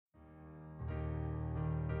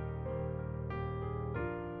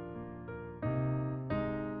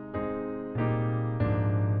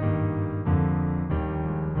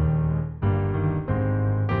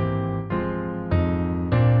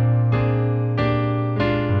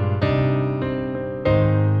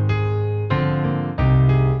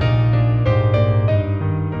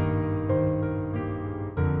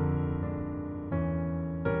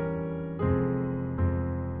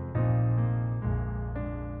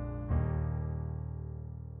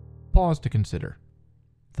Pause to Consider,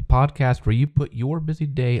 the podcast where you put your busy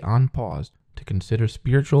day on pause to consider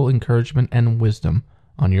spiritual encouragement and wisdom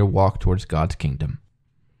on your walk towards God's kingdom.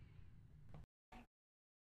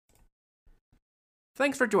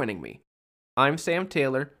 Thanks for joining me. I'm Sam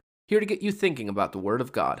Taylor, here to get you thinking about the Word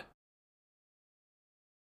of God.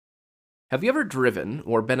 Have you ever driven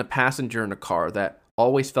or been a passenger in a car that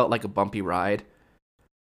always felt like a bumpy ride?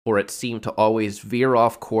 Or it seemed to always veer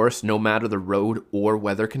off course no matter the road or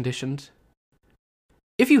weather conditions?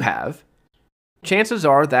 If you have, chances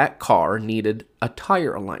are that car needed a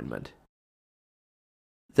tire alignment.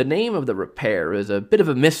 The name of the repair is a bit of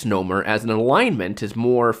a misnomer, as an alignment is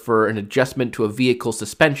more for an adjustment to a vehicle's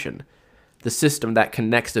suspension, the system that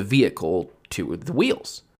connects a vehicle to the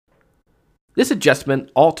wheels. This adjustment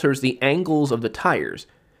alters the angles of the tires,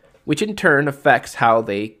 which in turn affects how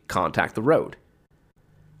they contact the road.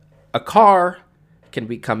 A car can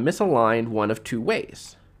become misaligned one of two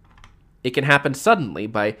ways. It can happen suddenly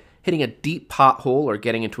by hitting a deep pothole or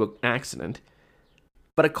getting into an accident,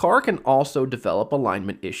 but a car can also develop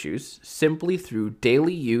alignment issues simply through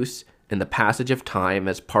daily use and the passage of time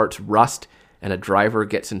as parts rust and a driver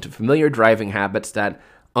gets into familiar driving habits that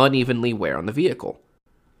unevenly wear on the vehicle.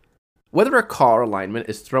 Whether a car alignment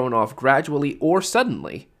is thrown off gradually or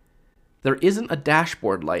suddenly, there isn't a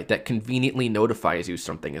dashboard light that conveniently notifies you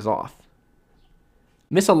something is off.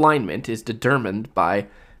 Misalignment is determined by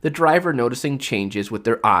the driver noticing changes with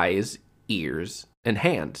their eyes, ears, and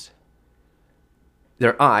hands.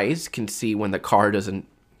 Their eyes can see when the car doesn't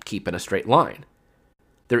keep in a straight line.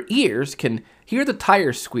 Their ears can hear the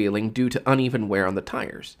tires squealing due to uneven wear on the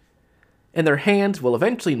tires. And their hands will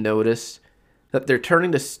eventually notice that they're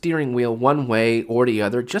turning the steering wheel one way or the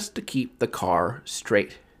other just to keep the car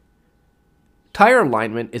straight. Tire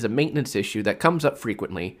alignment is a maintenance issue that comes up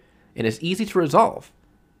frequently and is easy to resolve,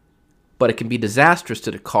 but it can be disastrous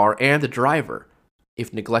to the car and the driver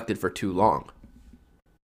if neglected for too long.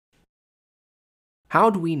 How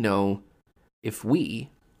do we know if we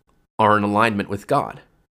are in alignment with God?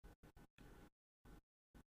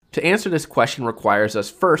 To answer this question requires us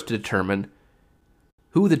first to determine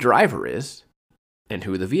who the driver is and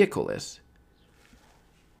who the vehicle is.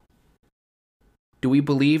 Do we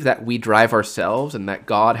believe that we drive ourselves and that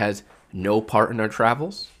God has no part in our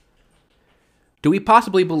travels? Do we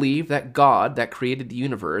possibly believe that God that created the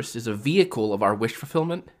universe is a vehicle of our wish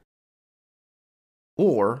fulfillment?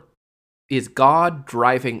 Or is God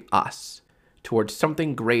driving us towards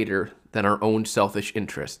something greater than our own selfish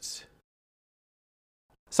interests?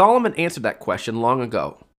 Solomon answered that question long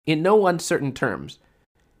ago, in no uncertain terms,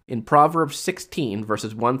 in Proverbs 16,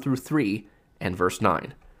 verses 1 through 3 and verse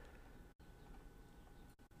 9.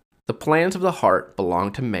 The plans of the heart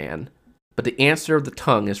belong to man, but the answer of the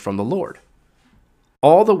tongue is from the Lord.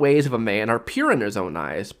 All the ways of a man are pure in his own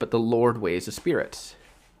eyes, but the Lord weighs the spirits.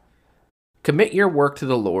 Commit your work to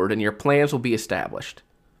the Lord, and your plans will be established.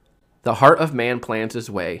 The heart of man plans his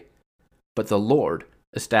way, but the Lord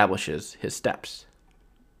establishes his steps.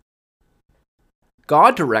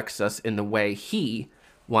 God directs us in the way He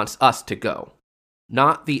wants us to go,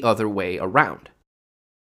 not the other way around.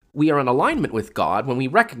 We are in alignment with God when we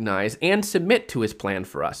recognize and submit to His plan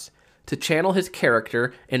for us, to channel His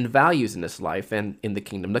character and values in this life and in the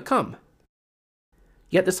kingdom to come.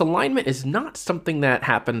 Yet this alignment is not something that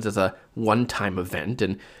happens as a one-time event,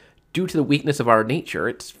 and due to the weakness of our nature,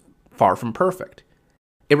 it's far from perfect.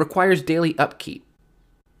 It requires daily upkeep,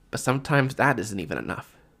 but sometimes that isn't even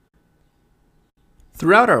enough.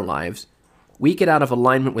 Throughout our lives, we get out of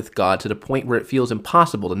alignment with God to the point where it feels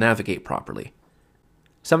impossible to navigate properly.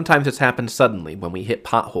 Sometimes it's happened suddenly when we hit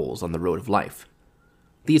potholes on the road of life.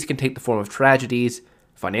 These can take the form of tragedies,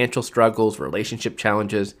 financial struggles, relationship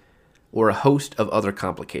challenges, or a host of other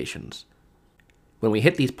complications. When we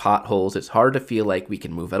hit these potholes, it's hard to feel like we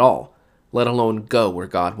can move at all, let alone go where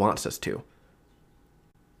God wants us to.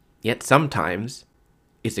 Yet sometimes,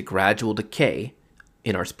 it's a gradual decay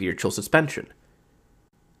in our spiritual suspension.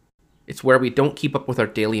 It's where we don't keep up with our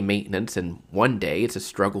daily maintenance, and one day it's a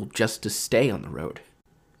struggle just to stay on the road.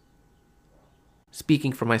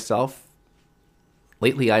 Speaking for myself,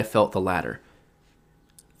 lately I've felt the latter.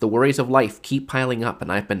 The worries of life keep piling up,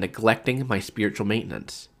 and I've been neglecting my spiritual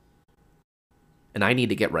maintenance. And I need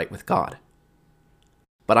to get right with God.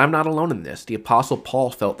 But I'm not alone in this. The Apostle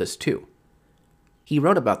Paul felt this too. He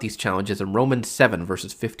wrote about these challenges in Romans 7,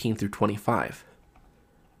 verses 15 through 25.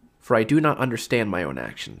 For I do not understand my own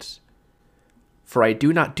actions. For I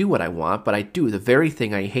do not do what I want, but I do the very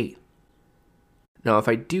thing I hate. Now if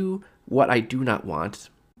I do what I do not want,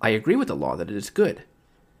 I agree with the law that it is good.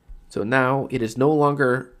 So now it is no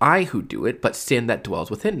longer I who do it, but sin that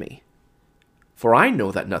dwells within me. For I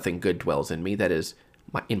know that nothing good dwells in me, that is,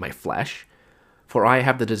 in my flesh. For I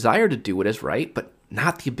have the desire to do what is right, but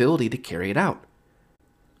not the ability to carry it out.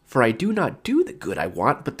 For I do not do the good I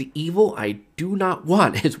want, but the evil I do not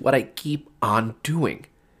want is what I keep on doing.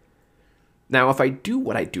 Now, if I do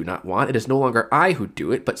what I do not want, it is no longer I who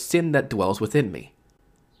do it, but sin that dwells within me.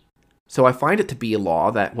 So I find it to be a law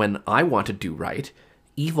that when I want to do right,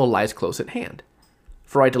 evil lies close at hand.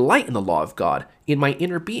 For I delight in the law of God, in my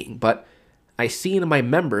inner being, but I see in my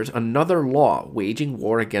members another law waging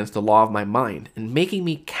war against the law of my mind, and making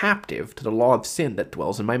me captive to the law of sin that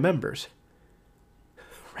dwells in my members.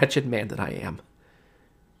 Wretched man that I am,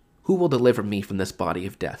 who will deliver me from this body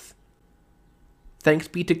of death? Thanks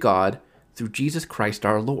be to God through Jesus Christ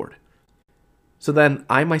our Lord. So then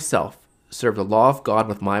I myself serve the law of God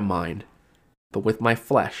with my mind, but with my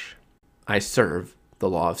flesh I serve the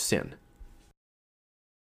law of sin.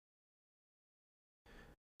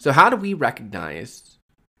 So how do we recognize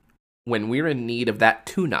when we're in need of that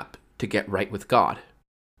tune-up to get right with God?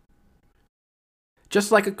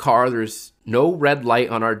 Just like a car, there's no red light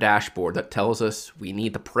on our dashboard that tells us we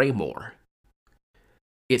need to pray more.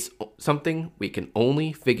 It's something we can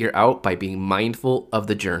only figure out by being mindful of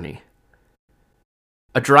the journey.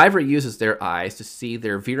 A driver uses their eyes to see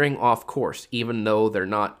they're veering off course, even though they're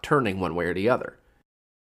not turning one way or the other.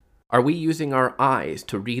 Are we using our eyes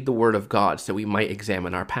to read the Word of God so we might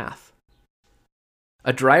examine our path?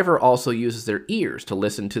 A driver also uses their ears to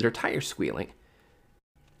listen to their tires squealing.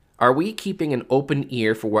 Are we keeping an open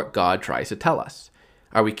ear for what God tries to tell us?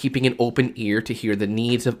 Are we keeping an open ear to hear the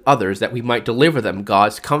needs of others that we might deliver them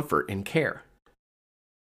God's comfort and care?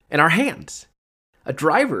 And our hands. A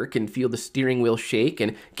driver can feel the steering wheel shake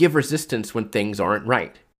and give resistance when things aren't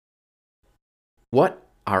right. What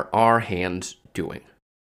are our hands doing?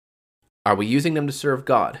 Are we using them to serve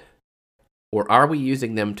God? Or are we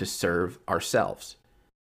using them to serve ourselves?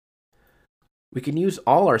 We can use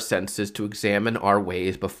all our senses to examine our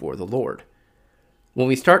ways before the Lord. When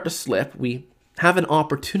we start to slip, we have an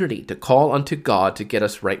opportunity to call unto God to get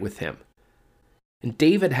us right with Him. And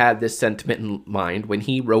David had this sentiment in mind when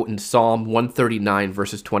he wrote in Psalm 139,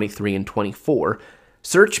 verses 23 and 24,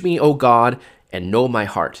 "Search me, O God, and know my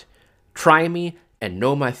heart. Try me and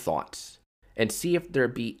know my thoughts, and see if there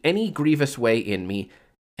be any grievous way in me,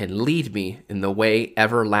 and lead me in the way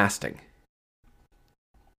everlasting."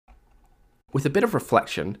 With a bit of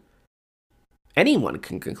reflection, anyone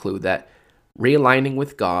can conclude that realigning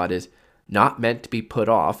with God is not meant to be put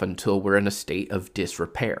off until we're in a state of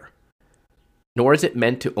disrepair. Nor is it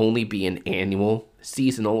meant to only be an annual,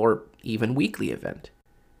 seasonal, or even weekly event.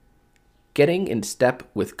 Getting in step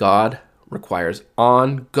with God requires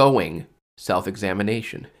ongoing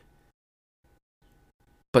self-examination.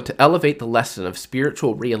 But to elevate the lesson of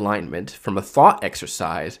spiritual realignment from a thought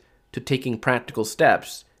exercise to taking practical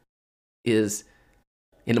steps is,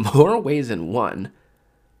 in more ways than one,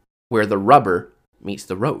 where the rubber meets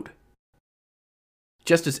the road.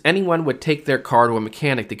 Just as anyone would take their car to a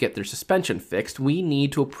mechanic to get their suspension fixed, we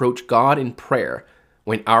need to approach God in prayer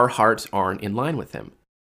when our hearts aren't in line with Him.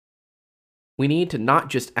 We need to not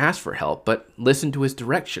just ask for help, but listen to His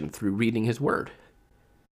direction through reading His Word.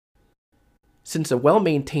 Since a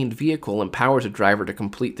well-maintained vehicle empowers a driver to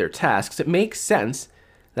complete their tasks, it makes sense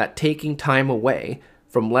that taking time away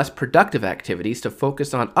from less productive activities to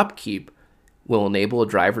focus on upkeep will enable a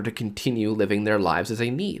driver to continue living their lives as they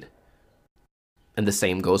need. And the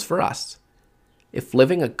same goes for us. If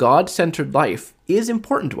living a God-centered life is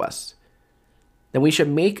important to us, then we should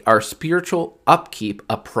make our spiritual upkeep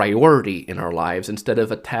a priority in our lives instead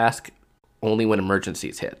of a task only when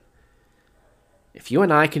emergencies hit. If you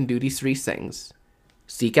and I can do these three things,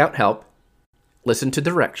 seek out help, listen to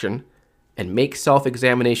direction, and make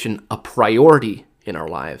self-examination a priority in our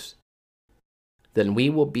lives, then we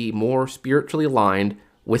will be more spiritually aligned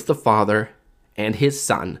with the Father and His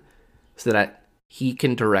Son so that He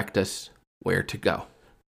can direct us where to go.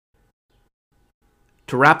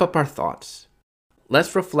 To wrap up our thoughts,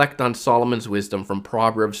 let's reflect on Solomon's wisdom from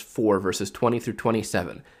Proverbs 4, verses 20 through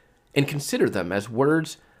 27, and consider them as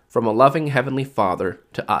words from a loving Heavenly Father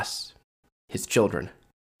to us, His children.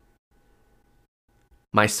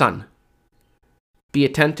 My son, be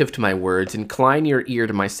attentive to my words, incline your ear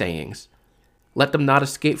to my sayings. Let them not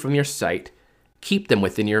escape from your sight, keep them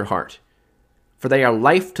within your heart. For they are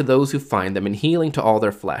life to those who find them, and healing to all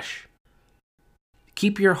their flesh.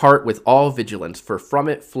 Keep your heart with all vigilance, for from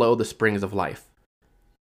it flow the springs of life.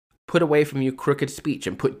 Put away from you crooked speech,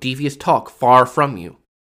 and put devious talk far from you.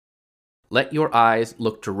 Let your eyes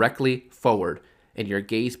look directly forward, and your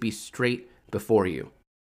gaze be straight before you.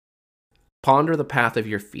 Ponder the path of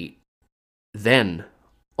your feet. Then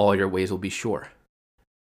all your ways will be sure.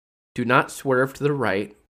 Do not swerve to the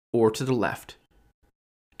right or to the left.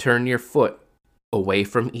 Turn your foot away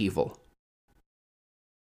from evil.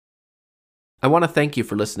 I want to thank you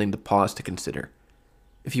for listening to Pause to Consider.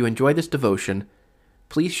 If you enjoyed this devotion,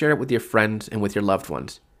 please share it with your friends and with your loved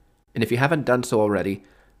ones. And if you haven't done so already,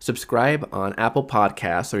 subscribe on Apple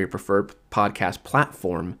Podcasts or your preferred podcast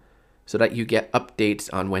platform so that you get updates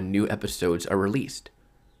on when new episodes are released.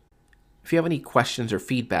 If you have any questions or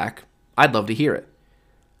feedback, I'd love to hear it.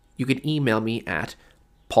 You can email me at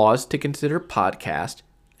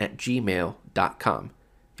pausetoconsiderpodcast@gmail.com.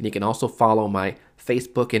 And you can also follow my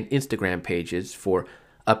Facebook and Instagram pages for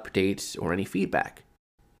updates or any feedback.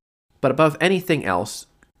 But above anything else,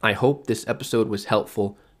 I hope this episode was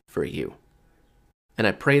helpful for you. And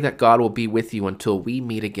I pray that God will be with you until we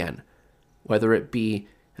meet again, whether it be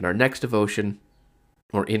in our next devotion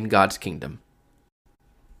or in God's kingdom.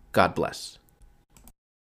 God bless.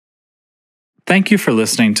 Thank you for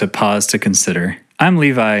listening to Pause to Consider. I'm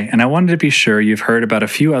Levi, and I wanted to be sure you've heard about a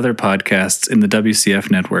few other podcasts in the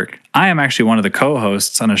WCF network. I am actually one of the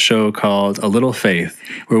co-hosts on a show called A Little Faith,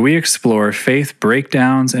 where we explore faith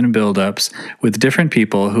breakdowns and build-ups with different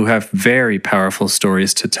people who have very powerful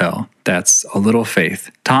stories to tell. That's A Little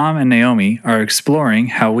Faith. Tom and Naomi are exploring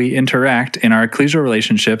how we interact in our ecclesial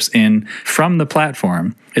relationships in From the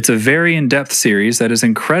Platform. It's a very in-depth series that is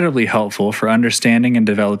incredibly helpful for understanding and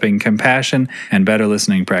developing compassion and better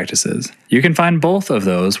listening practices. You can find both of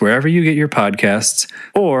those wherever you get your podcasts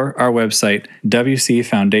or our website,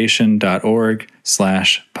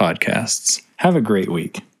 wcfoundation.org/podcasts. Have a great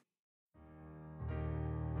week.